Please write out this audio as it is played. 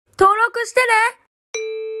録してね。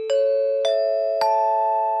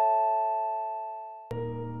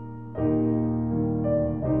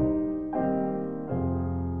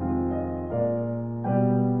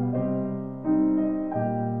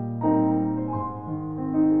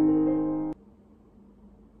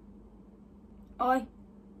おい。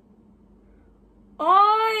お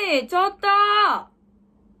い、ちょっと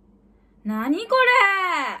なにこれ。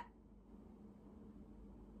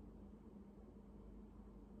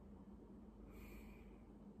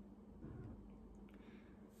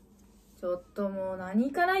ちょっともう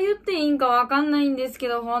何から言っていいんかわかんないんですけ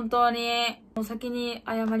ど、本当に。もう先に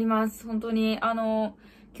謝ります。本当に。今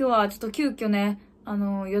日はちょっと急遽ね、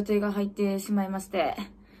予定が入ってしまいまして。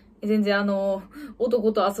全然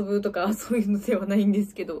男と遊ぶとかそういうのではないんで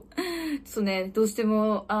すけど。ちょっとね、どうして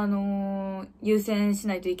も、優先し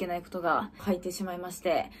ないといけないことが入ってしまいまし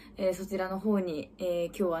て、そちらの方に、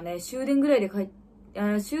今日はね、終電前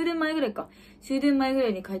ぐらいか。終電前ぐら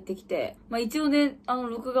いに帰ってきて、まあ一応ね、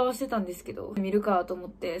録画はしてたんですけど、見るかと思っ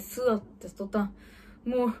て、座ってとったん。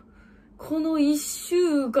もう、この1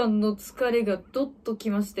週間の疲れがどっとき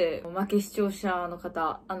まして、負け視聴者の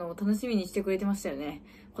方、楽しみにしてくれてましたよね。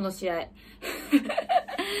この試合。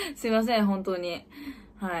すいません、本当に。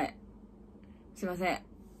はい。すいません。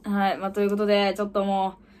はい。まあ、ということで、ちょっと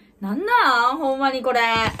もう、なんなんほんまにこれ。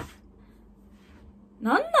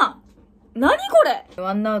なんなん何これ。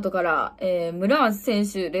ワンアウトから、村松選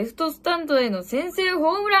手、レフトスタンドへの先制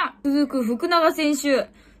ホームラン。続く福永選手、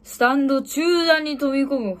スタンド中段に飛び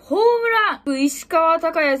込むホームラン。石川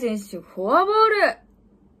昂弥選手、フォアボール。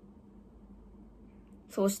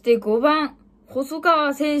そして5番、細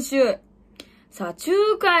川選手、左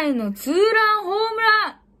中間へのツーランホームラ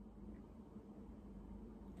ン。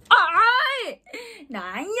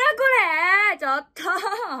なんやこれちょっと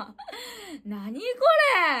何こ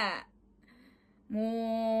れ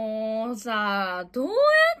もうさ、どうやっ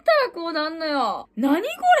たらこうなんのよ。何こ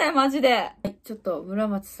れマジで。ちょっと村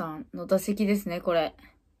松さんの打席ですね、これ。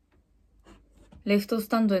レフトス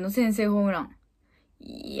タンドへの先制ホームラン。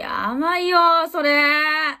いや、甘いよ、それ。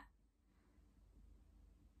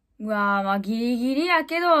うわぁ、まあ、ギリギリや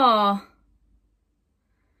けど。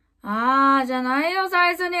じゃないよ、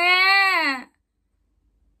最初に。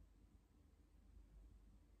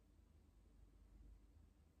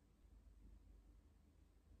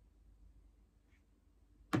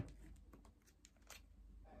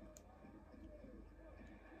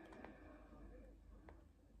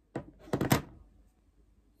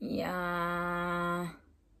いや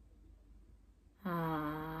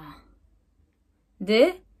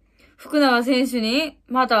で、福永選手に、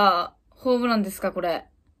また、ホームランですか、これ。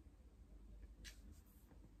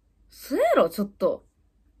そうやろ、ちょっと。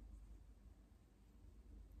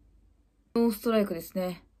ノーストライクです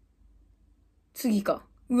ね。次か。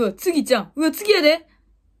うわ、次じゃん。うわ、次やで。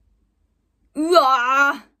う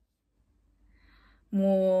わー。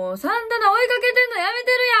もう、サンタナ追いかけてんのやめ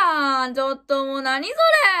てるやん。ちょっともう何それ。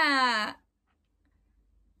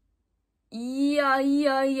い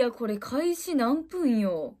や、これ開始何分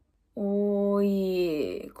よ。お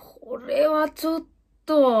ーい。これはちょっ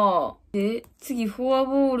と。で、次フォア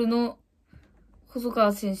ボールの細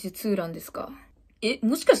川選手ツーランですか。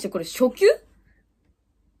もしかしてこれ初球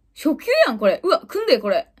やん、これ。うわ、組んで、こ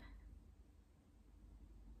れ。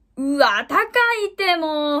うわ、高いって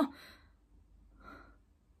もう。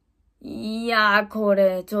いや、こ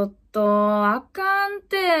れ、ちょっと、あかん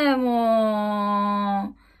て、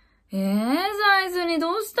もう。サイズに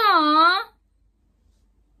どうした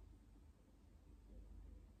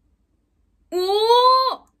おー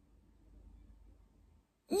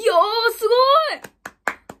いやー、すごい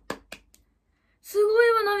すご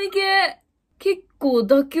いわ、波系。結構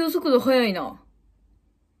打球速度速いな。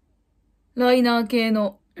ライナー系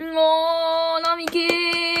の。波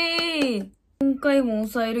系4回も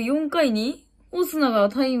抑える4回にオスナが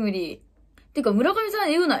タイムリー。てか、村上さ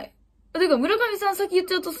んえぐない？てか、村上さん先言っ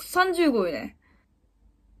ちゃうと30号よね。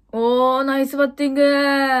ナイスバッティング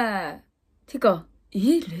てか、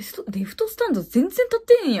レフトスタンド全然立っ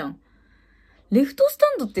てへんやん。レフトスタ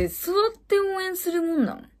ンドって座って応援するもん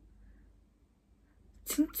なん？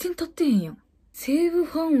全然立ってへんやん。西武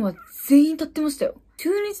ファンは全員立ってましたよ。中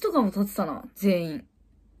日とかも立ってたな、全員。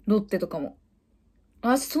ロッテとかも。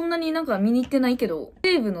私そんなになんか見に行ってないけど、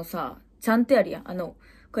西武のさ、ちゃんてあるやん。こ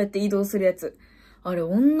うやって移動するやつ。あれ、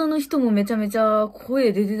女の人もめちゃめちゃ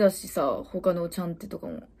声出てたしさ、他のちゃんてとか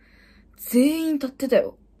も。全員立ってた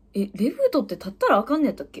よ。レフトって立ったらあかんね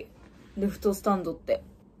やったっけ？レフトスタンドって。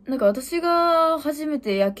なんか私が初め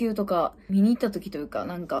て野球とか見に行った時というか、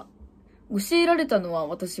なんか、教えられたのは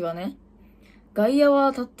私はね、外野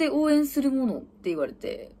は立って応援するものって言われ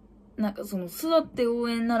て、なんか座って応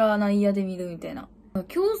援なら内野で見るみたいな。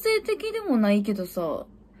強制的でもないけどさ、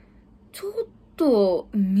ちょっと、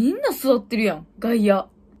みんな座ってるやん、外野。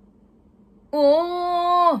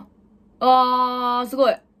すご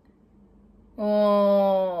い。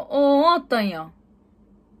あったんや。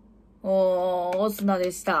オスナ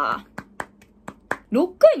でした。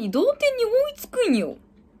6回に同点に追いつくんよ。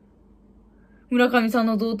村上さん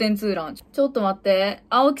の同点ツーラン。ちょっと待って。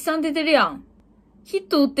青木さん出てるやん。ヒッ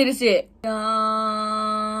ト打ってるし。いやー、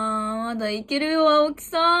まだいけるよ、青木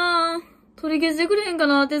さん。取り消してくれへんか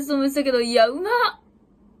な、テストも言ってたけど、いや、うまっ。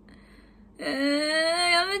や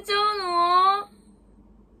めちゃう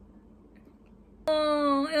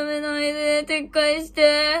の？やめないで、撤回し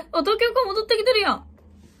て。竹岡戻ってきてるやん。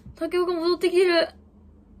竹岡戻ってきてる。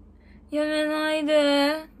やめない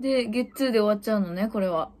で。で、ゲッツーで終わっちゃうのね、これ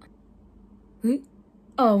は。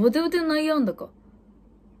ボテボテの内野安打か。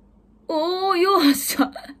よっし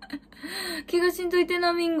ゃ。怪我しんといて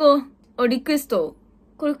な、ミンゴ。リクエスト。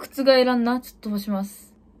これ覆らんな。ちょっと押しま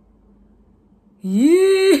す。村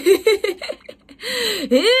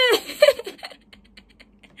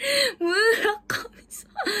上さ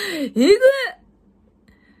ん。えぐい。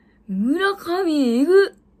村上え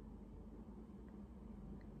ぐ。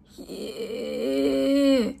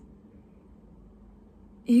え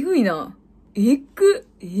ぐいな。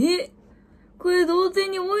これ同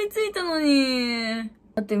点に追いついたのに。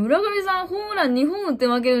だって村上さんホームラン2本打って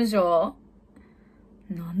負けるんでしょ？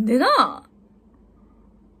なんでな。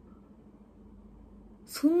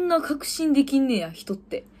そんな確信できんねや、人っ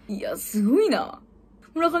て。いや、すごいな。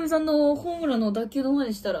村上さんのホームランの打球の前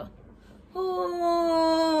にしたら、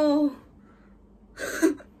ほん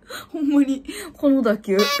まに、この打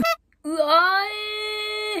球。うわ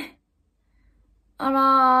あ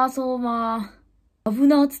らー、そうまー。危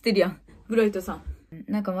なーっつってるやん。ブライトさん。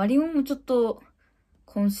なんかマリオンもちょっと、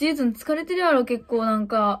今シーズン疲れてるやろ、結構なん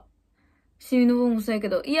か。シミの分もそうやけ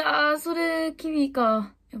ど。いやー、それ、キビ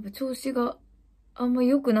か。やっぱ調子があんま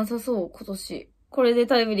良くなさそう、今年。これで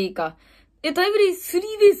タイムリーか。タイムリー3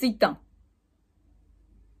ベースいったん？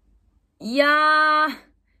いや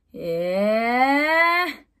ー、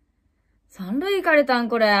三塁行かれたん、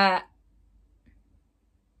これ。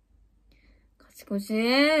勝ち越し、嘘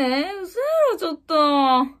やろ、ちょっ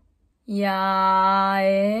と。いや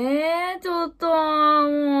ー、ちょっと、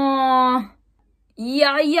もう。い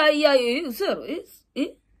や、嘘やろ、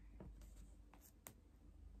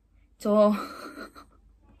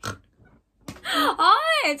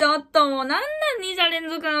ちょっともう、なん2者連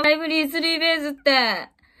続のタイムリースリーベースって。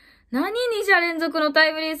何2者連続のタ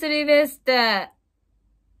イムリースリーベースって。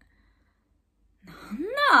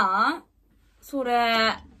なんそ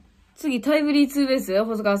れ。次タイムリーツーベース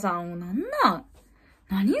細川さん。もう何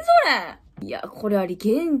それ。いや、これ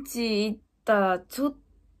現地行ったら、ちょっ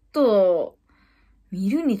と、見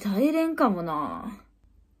るに耐えれんかもな。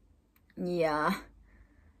いや。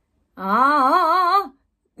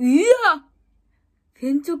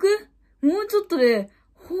偏直？もうちょっとで、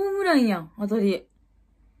ホームランやん、当たり。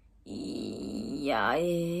いや、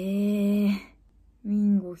ミ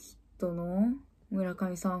ンゴヒットの村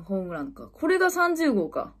上さんホームランか。これが30号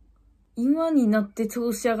か。今になって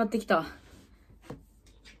調子上がってきた。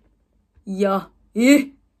いや、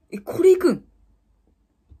これいくん？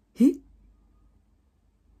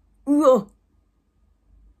うわ。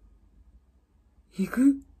い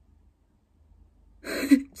くちょ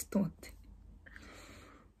っと待って。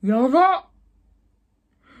やば。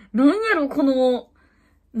なんやろ、この、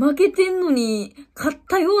負けてんのに、勝っ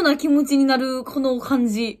たような気持ちになる、この感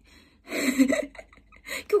じ。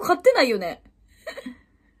今日勝ってないよね。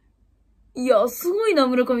いや、すごいな、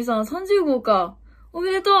村上さん。30号か。お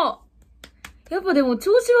めでとう。やっぱでも、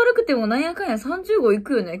調子悪くてもなんやかんや30号い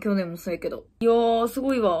くよね。去年もそうやけど。いやー、す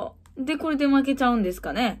ごいわ。で、これで負けちゃうんです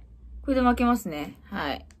かね。これで負けますね。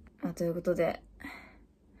はい。ということで。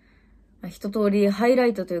一通りハイラ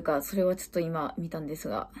イトというか、それはちょっと今見たんです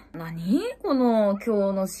が。この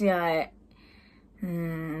今日の試合。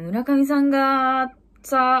村上さんが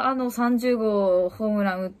さ、30号ホーム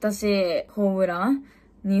ラン打ったし、ホームラン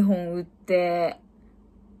2本打って、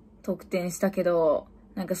得点したけど、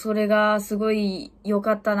なんかそれがすごい良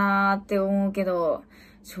かったなーって思うけど、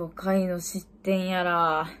初回の失点や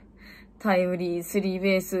ら、タイムリー、スリー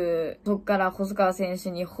ベース、そっから細川選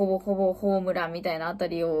手にほぼほぼホームランみたいなあた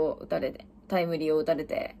りを打たれて、タイムリーを打たれ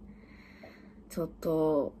て、ちょっ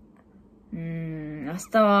と、明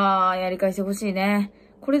日はやり返してほしいね。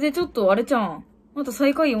これでちょっとあれちゃん、また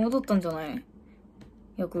最下位戻ったんじゃない？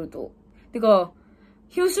ヤクルト。てか、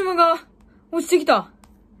広島が落ちてきた。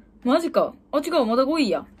マジか。違う、まだ5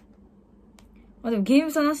位や。でもゲー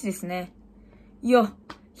ム差なしですね。いや、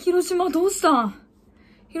広島どうしたん？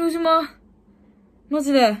広島、マ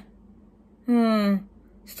ジで。ちょ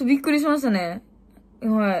っとびっくりしましたね。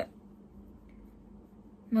はい。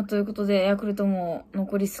まあ、ということで、ヤクルトも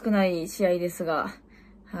残り少ない試合ですが、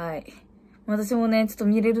はい。私もね、ちょっと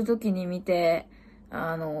見れる時に見て、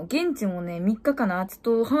現地もね、3日かな。ちょっ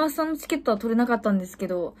と、ハマスタのチケットは取れなかったんですけ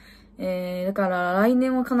ど、だから来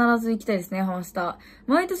年は必ず行きたいですね、ハマスタ。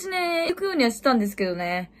毎年ね、行くようにはしてたんですけど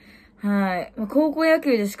ね。はい。まあ、高校野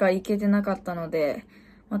球でしか行けてなかったので、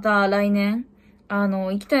また来年、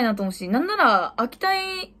行きたいなと思うし、なんなら、秋田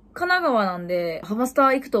神奈川なんで、ハマスタ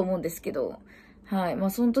行くと思うんですけど、はい。まあ、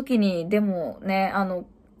その時に、でもね、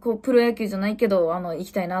プロ野球じゃないけど、行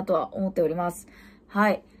きたいなとは思っております。は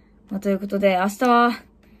い。まあ、ということで、明日は、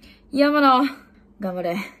山野、頑張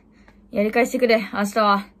れ。やり返してくれ、明日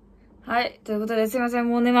は。はい。ということで、すいません、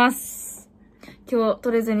もう寝ます。今日、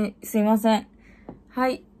取れずにすいません。は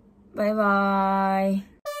い。バイバーイ。